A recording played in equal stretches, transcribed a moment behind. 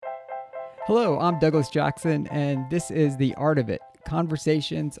Hello, I'm Douglas Jackson, and this is The Art of It,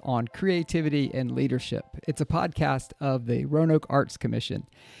 Conversations on Creativity and Leadership. It's a podcast of the Roanoke Arts Commission.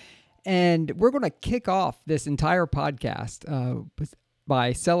 And we're going to kick off this entire podcast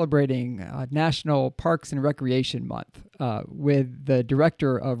by celebrating National Parks and Recreation Month with the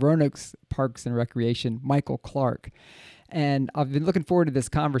director of Roanoke's Parks and Recreation, Michael Clark. And I've been looking forward to this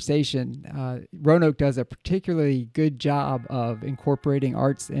conversation. Roanoke does a particularly good job of incorporating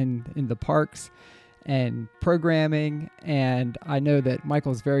arts in the parks and programming. And I know that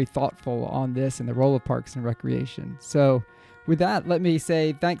Michael's very thoughtful on this and the role of parks and recreation. So with that, let me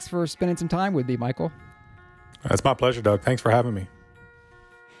say thanks for spending some time with me, Michael. That's my pleasure, Doug. Thanks for having me.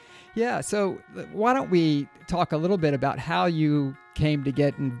 Yeah, so why don't we talk a little bit about how you came to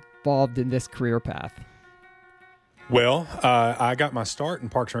get involved in this career path? Well, I got my start in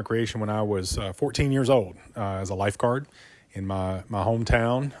Parks and Recreation when I was 14 years old as a lifeguard in my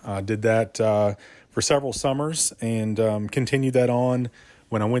hometown. I did that for several summers and continued that on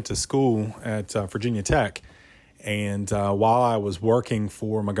when I went to school at Virginia Tech. And while I was working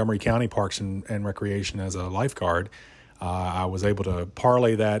for Montgomery County Parks and Recreation as a lifeguard, I was able to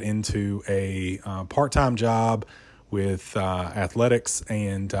parlay that into a part-time job with athletics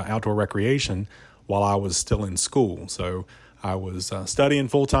and outdoor recreation while I was still in school. So I was studying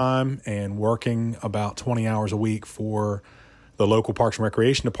full-time and working about 20 hours a week for the local Parks and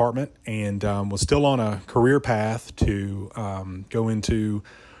Recreation Department, and was still on a career path to go into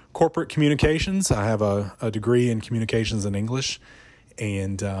corporate communications. I have a degree in communications and English.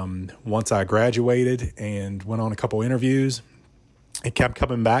 And once I graduated and went on a couple interviews, it kept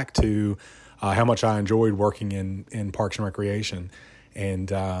coming back to how much I enjoyed working in Parks and Recreation.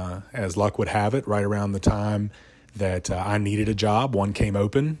 And as luck would have it, right around the time that I needed a job, one came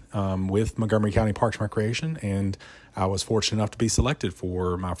open with Montgomery County Parks and Recreation, and I was fortunate enough to be selected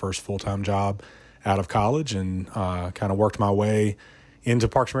for my first full-time job out of college, and kind of worked my way into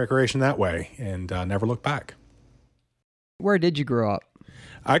Parks and Recreation that way, and never looked back. Where did you grow up?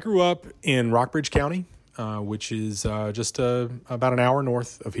 I grew up in Rockbridge County, which is just about an hour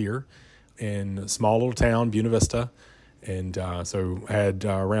north of here, in a small little town, Buena Vista. And so had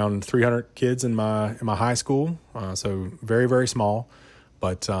around 300 kids in my high school, so very, very small.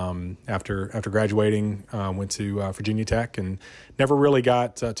 But after graduating, went to Virginia Tech and never really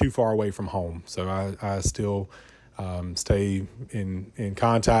got too far away from home. So I still stay in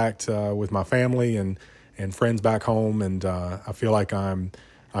contact with my family and friends back home, and I feel like I'm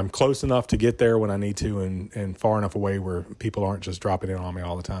close enough to get there when I need to, and far enough away where people aren't just dropping in on me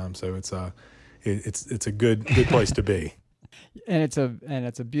all the time. So it's a good place to be. And it's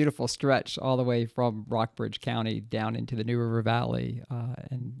a beautiful stretch all the way from Rockbridge County down into the New River Valley,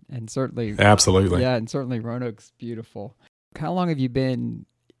 and certainly absolutely, yeah, and certainly Roanoke's beautiful. How long have you been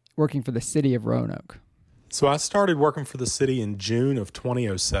working for the city of Roanoke? So I started working for the city in June of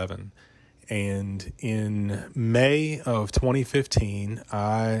 2007. And in May of 2015,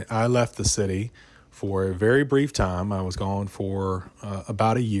 I left the city for a very brief time. I was gone for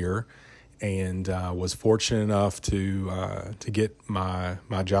about a year, and was fortunate enough to get my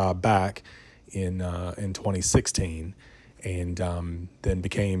job back in 2016, and then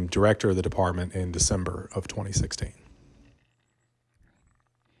became director of the department in December of 2016.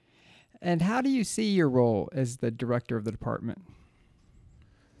 And how do you see your role as the director of the department?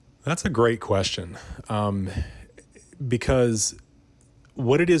 That's a great question, because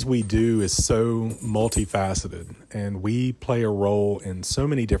what it is we do is so multifaceted, and we play a role in so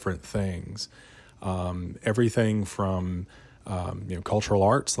many different things. Everything from cultural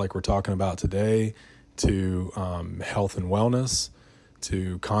arts, like we're talking about today, to health and wellness,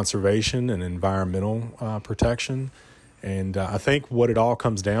 to conservation and environmental protection. And I think what it all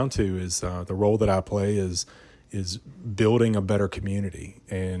comes down to is the role that I play is building a better community.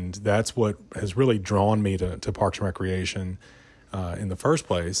 And that's what has really drawn me to Parks and Recreation in the first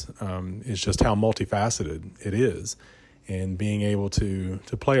place, is just how multifaceted it is, and being able to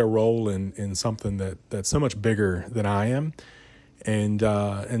play a role in something that's so much bigger than I am, and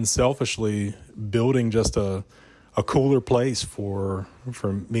selfishly building just a cooler place for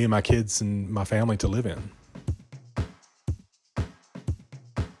me and my kids and my family to live in.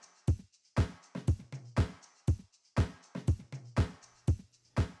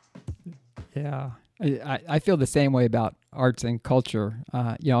 Yeah, I feel the same way about arts and culture.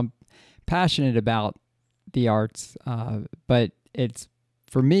 I'm passionate about the arts, but it's,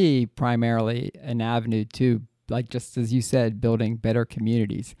 for me, primarily an avenue to, like, just as you said, building better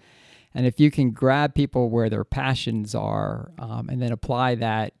communities. And if you can grab people where their passions are, and then apply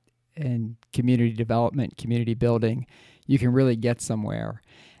that in community development, community building, you can really get somewhere.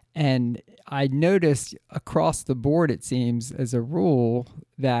 And I noticed across the board, it seems, as a rule,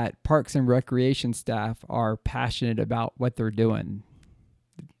 that Parks and Recreation staff are passionate about what they're doing.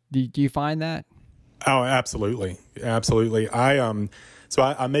 Do you find that? Oh, absolutely, absolutely.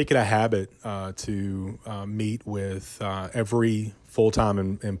 I make it a habit to meet with every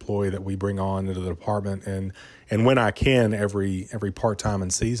full-time employee that we bring on into the department, and when I can, every part-time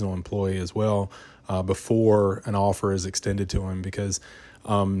and seasonal employee as well, before an offer is extended to him, because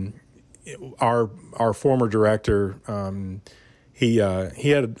our former director, he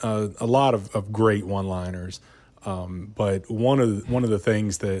had a lot of great one-liners. But one of the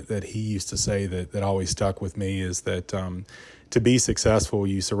things that he used to say that always stuck with me is that to be successful,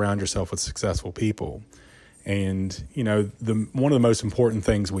 you surround yourself with successful people. And one of the most important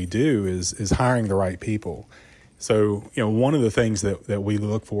things we do is hiring the right people. So one of the things that we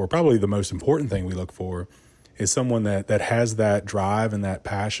look for, probably the most important thing we look for, is someone that has that drive and that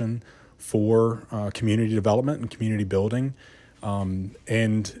passion for community development and community building.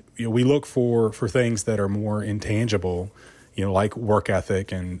 And we look for things that are more intangible, like work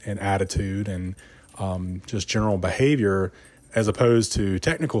ethic and attitude and just general behavior, as opposed to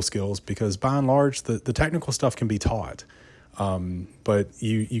technical skills, because by and large, the technical stuff can be taught. But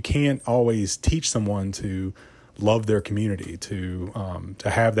you can't always teach someone to love their community, to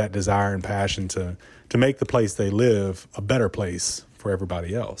have that desire and passion to make the place they live a better place for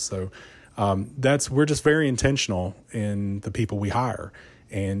everybody else. So we're just very intentional in the people we hire.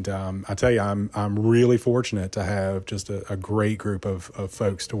 And I tell you, I'm really fortunate to have just a great group of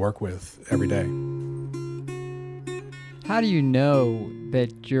folks to work with every day. How do you know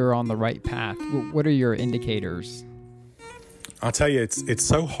that you're on the right path? What are your indicators? I'll tell you, it's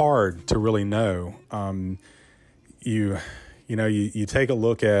so hard to really know. You take a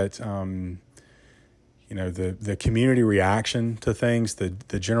look at the community reaction to things,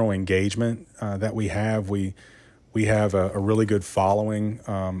 the general engagement that we have. We have a really good following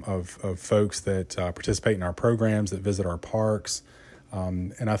of folks that participate in our programs, that visit our parks,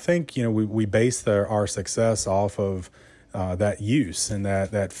 and I think we base our success off of that use and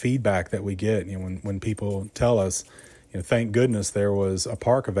that feedback that we get. When people tell us, thank goodness there was a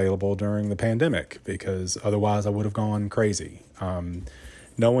park available during the pandemic, because otherwise I would have gone crazy.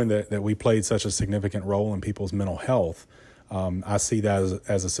 Knowing that we played such a significant role in people's mental health, I see that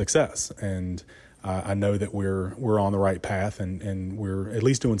as a success, and I know that we're on the right path, and we're at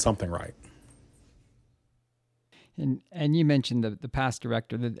least doing something right. And you mentioned the past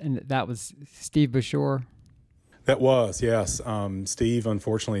director, and that was Steve Bashore. That was, yes. Steve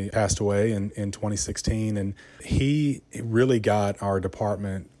unfortunately passed away in 2016, and he really got our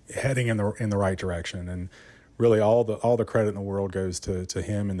department heading in the right direction. And really, all the credit in the world goes to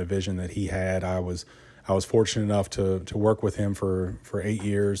him and the vision that he had. I was fortunate enough to work with him for 8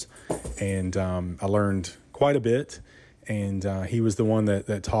 years, and I learned quite a bit. And he was the one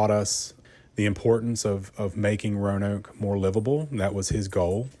that taught us the importance of making Roanoke more livable. And that was his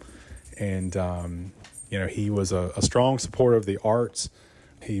goal. And he was a strong supporter of the arts.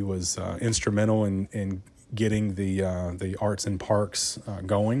 He was instrumental in getting the arts and parks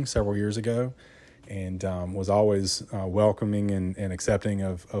going several years ago, and was always welcoming and accepting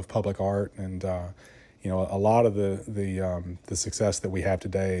of public art. And a lot of the success that we have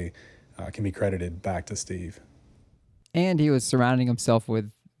today can be credited back to Steve. And he was surrounding himself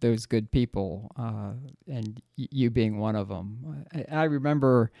with those good people, and you being one of them. I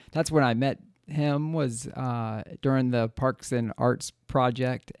remember that's when I met him, was during the Parks and Arts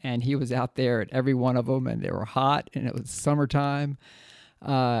project, and he was out there at every one of them, and they were hot, and it was summertime,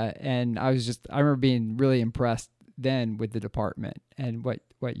 and I remember being really impressed then with the department and what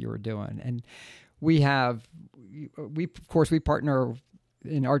you were doing. And we of course partner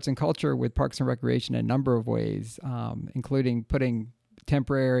in arts and culture with Parks and Recreation in a number of ways, including putting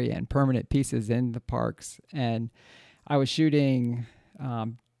temporary and permanent pieces in the parks. And I was shooting,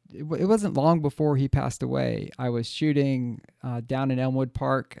 it wasn't long before he passed away. I was shooting down in Elmwood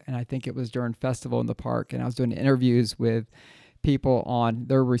Park, and I think it was during Festival in the Park, and I was doing interviews with people on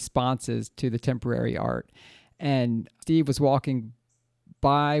their responses to the temporary art. And Steve was walking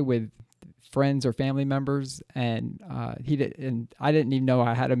by with friends or family members, and I didn't even know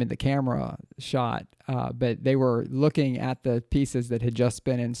I had him in the camera shot, but they were looking at the pieces that had just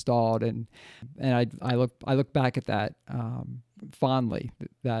been installed, and I look back at that fondly,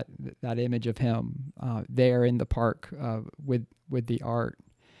 that image of him there in the park with the art.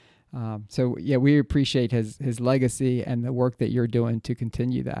 So yeah, we appreciate his legacy and the work that you're doing to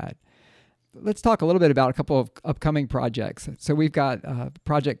continue that. let's talk a little bit about a couple of upcoming projects. So we've got a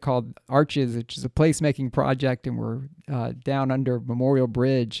project called Arches, which is a placemaking project, and we're down under Memorial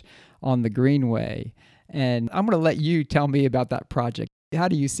Bridge on the Greenway. And I'm going to let you tell me about that project. How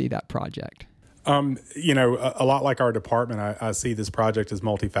do you see that project? A lot like our department, I see this project as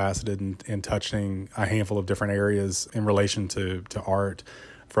multifaceted and touching a handful of different areas in relation to art,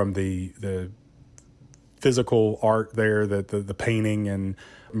 from the physical art there, the painting and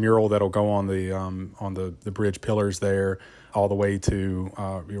mural that'll go on the bridge pillars there, all the way to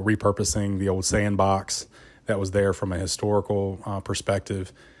repurposing the old sandbox that was there from a historical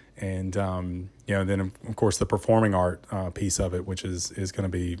perspective. And, then of course the performing art piece of it, which is going to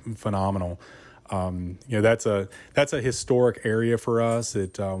be phenomenal. That's a historic area for us.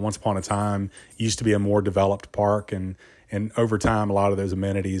 It once upon a time used to be a more developed park, and over time a lot of those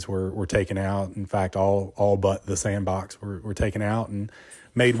amenities were taken out. In fact, all but the sandbox were taken out and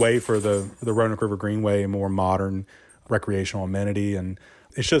made way for the Roanoke River Greenway, a more modern recreational amenity. And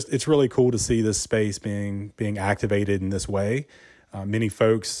it's really cool to see this space being activated in this way. Many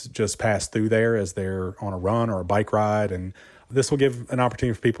folks just pass through there as they're on a run or a bike ride, and this will give an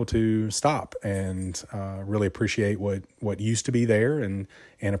opportunity for people to stop and really appreciate what used to be there, and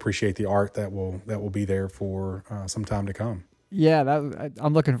appreciate the art that will be there for some time to come. Yeah,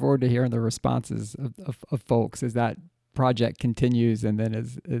 I'm looking forward to hearing the responses of folks as that project continues and then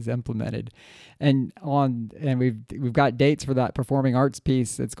is implemented. And we've got dates for that performing arts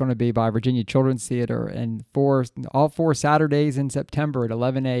piece. It's going to be by Virginia Children's Theater, and all 4 Saturdays in September at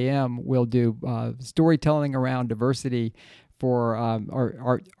 11 a.m. we'll do storytelling around diversity for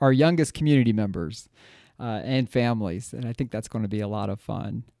our youngest community members and families. And I think that's going to be a lot of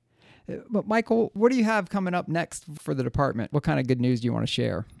fun. But Michael, what do you have coming up next for the department? What kind of good news do you want to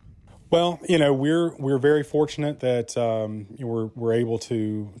share? Well, we're very fortunate that we're able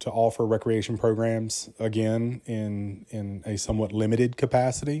to offer recreation programs again in a somewhat limited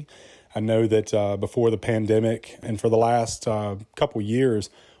capacity. I know that before the pandemic and for the last couple years,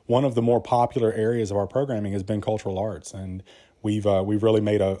 one of the more popular areas of our programming has been cultural arts, and we've really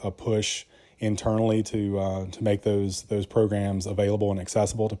made a push internally to make those programs available and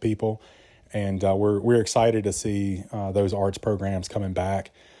accessible to people, and we're excited to see those arts programs coming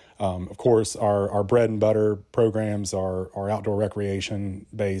back. Of course, our bread and butter programs are outdoor recreation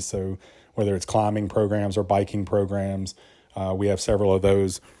based. So whether it's climbing programs or biking programs, we have several of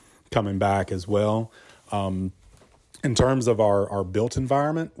those coming back as well. In terms of our built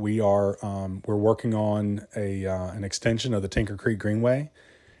environment, we're working on an extension of the Tinker Creek Greenway,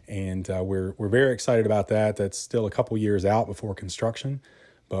 and we're very excited about that. That's still a couple years out before construction,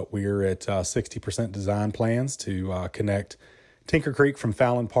 but we're at 60% design plans to connect Tinker Creek from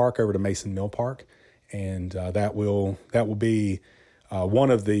Fallon Park over to Mason Mill Park, and that will be one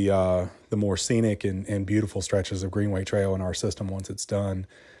of the more scenic and beautiful stretches of Greenway Trail in our system once it's done.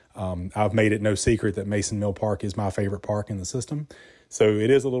 I've made it no secret that Mason Mill Park is my favorite park in the system, so it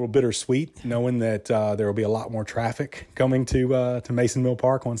is a little bittersweet knowing that there will be a lot more traffic coming to Mason Mill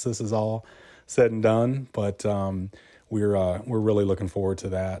Park once this is all said and done. But we're really looking forward to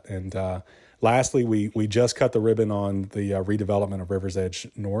that. And lastly, we just cut the ribbon on the redevelopment of Rivers Edge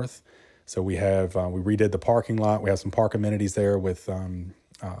North. So we redid the parking lot. We have some park amenities there with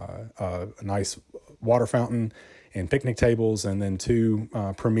a nice water fountain and picnic tables, and then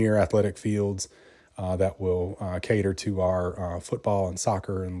 2 premier athletic fields that will cater to our football and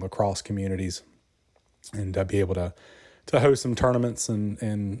soccer and lacrosse communities, and be able to host some tournaments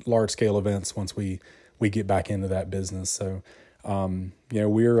and large scale events once we get back into that business. So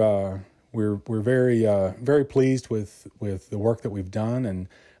we're very pleased with the work that we've done and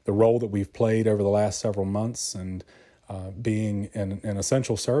the role that we've played over the last several months, and being an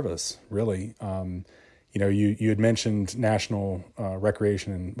essential service, really. You had mentioned National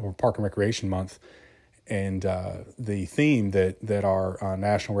Recreation or Park and Recreation Month, and the theme that our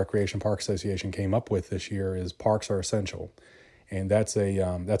National Recreation Park Association came up with this year is Parks Are Essential, and that's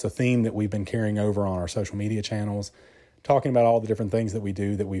a theme that we've been carrying over on our social media channels, talking about all the different things that we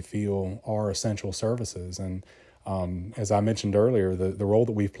do that we feel are essential services. And as I mentioned earlier, the role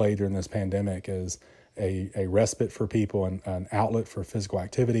that we've played during this pandemic is a respite for people and an outlet for physical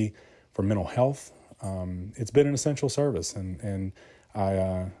activity, for mental health. It's been an essential service, and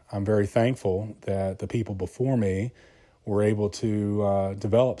I'm very thankful that the people before me were able to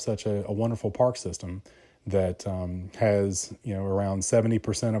develop such a wonderful park system that has around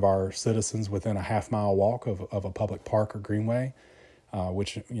 70% of our citizens within a half-mile walk of a public park or greenway,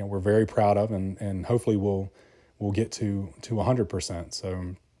 which we're very proud of, and hopefully we'll get to 100%.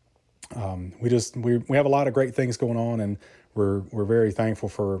 So we have a lot of great things going on, and we're very thankful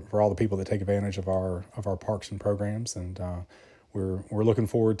for all the people that take advantage of our parks and programs, and we're looking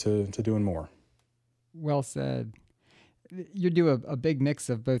forward to doing more. Well said. You do a big mix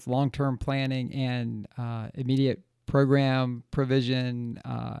of both long-term planning and immediate program provision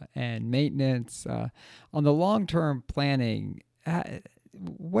and maintenance. On the long-term planning,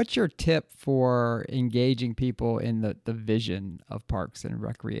 what's your tip for engaging people in the vision of Parks and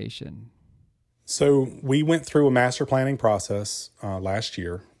Recreation? So we went through a master planning process last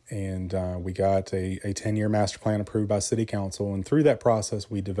year, and we got a 10-year master plan approved by City Council. And through that process,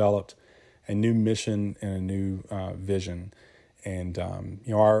 we developed a new mission and a new vision. And,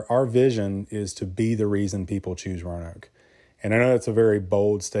 our vision is to be the reason people choose Roanoke. And I know that's a very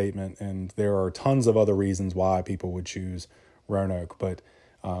bold statement, and there are tons of other reasons why people would choose Roanoke. But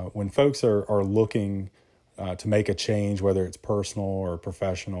when folks are looking to make a change, whether it's personal or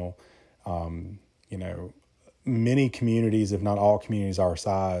professional, many communities, if not all communities our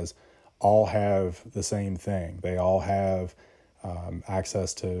size, all have the same thing. They all have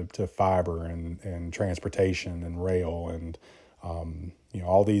access to fiber and transportation and rail and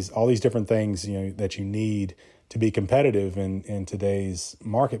all these different things that you need to be competitive in today's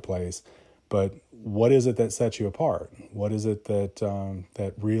marketplace. But what is it that sets you apart? What is it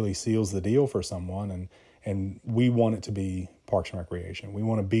that really seals the deal for someone? And we want it to be Parks and Recreation. We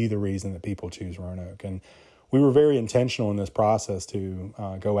want to be the reason that people choose Roanoke. And we were very intentional in this process to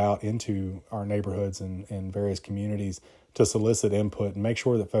go out into our neighborhoods and various communities to solicit input and make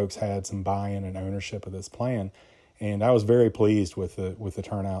sure that folks had some buy-in and ownership of this plan. And I was very pleased with the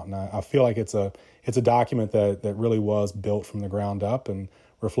turnout. And I feel like it's a document that really was built from the ground up and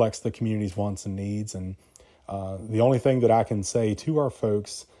reflects the community's wants and needs. And the only thing that I can say to our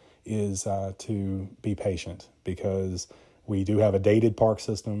folks is to be patient, because we do have a dated park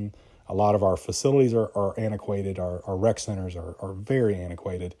system. A lot of our facilities are antiquated. Our rec centers are very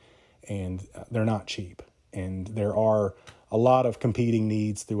antiquated, and they're not cheap. And there are a lot of competing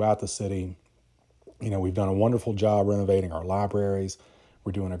needs throughout the city. We've done a wonderful job renovating our libraries.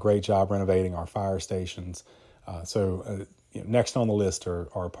 We're doing a great job renovating our fire stations. So next on the list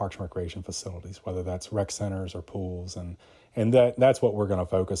are Parks and Recreation facilities, whether that's rec centers or pools, and that's what we're going to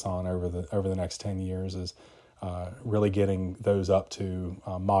focus on over the next 10 years is really getting those up to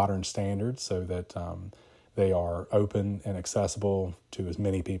modern standards so that they are open and accessible to as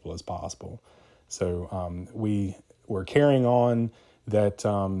many people as possible. So we're carrying on that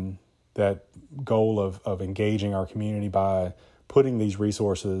goal of engaging our community by putting these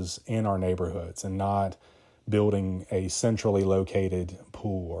resources in our neighborhoods and not building a centrally located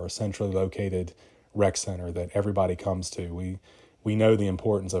pool or a centrally located rec center that everybody comes to. We know the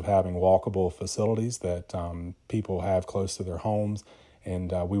importance of having walkable facilities that people have close to their homes,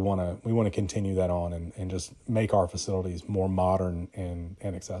 and we want to continue that on and just make our facilities more modern and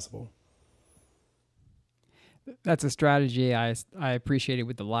accessible. That's a strategy I appreciated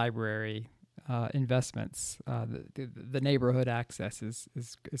with the library investments. The neighborhood access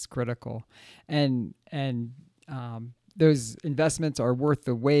is critical, and those investments are worth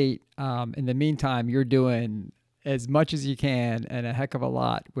the wait. In the meantime, you're doing as much as you can and a heck of a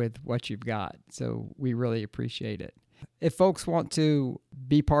lot with what you've got. So we really appreciate it. If folks want to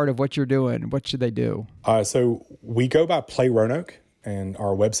be part of what you're doing, what should they do? So we go by Play Roanoke, and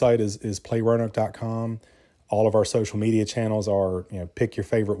our website is playroanoke.com. All of our social media channels are, pick your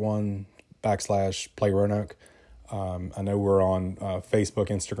favorite one, /Play Roanoke. I know we're on Facebook,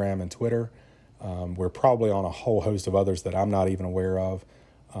 Instagram, and Twitter. We're probably on a whole host of others that I'm not even aware of.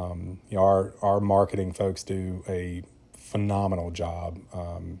 Our marketing folks do a phenomenal job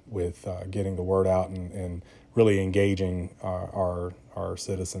with getting the word out and really engaging our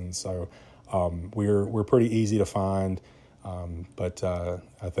citizens. So we're pretty easy to find. But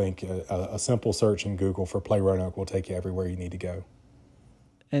I think a simple search in Google for Play Roanoke will take you everywhere you need to go.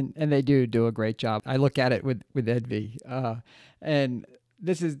 And they do a great job. I look at it with envy. And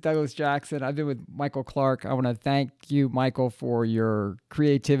this is Douglas Jackson. I've been with Michael Clark. I want to thank you, Michael, for your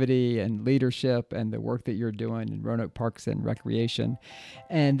creativity and leadership and the work that you're doing in Roanoke Parks and Recreation.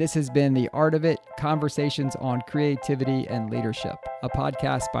 And this has been The Art of It, Conversations on Creativity and Leadership, a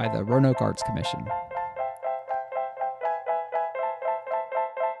podcast by the Roanoke Arts Commission.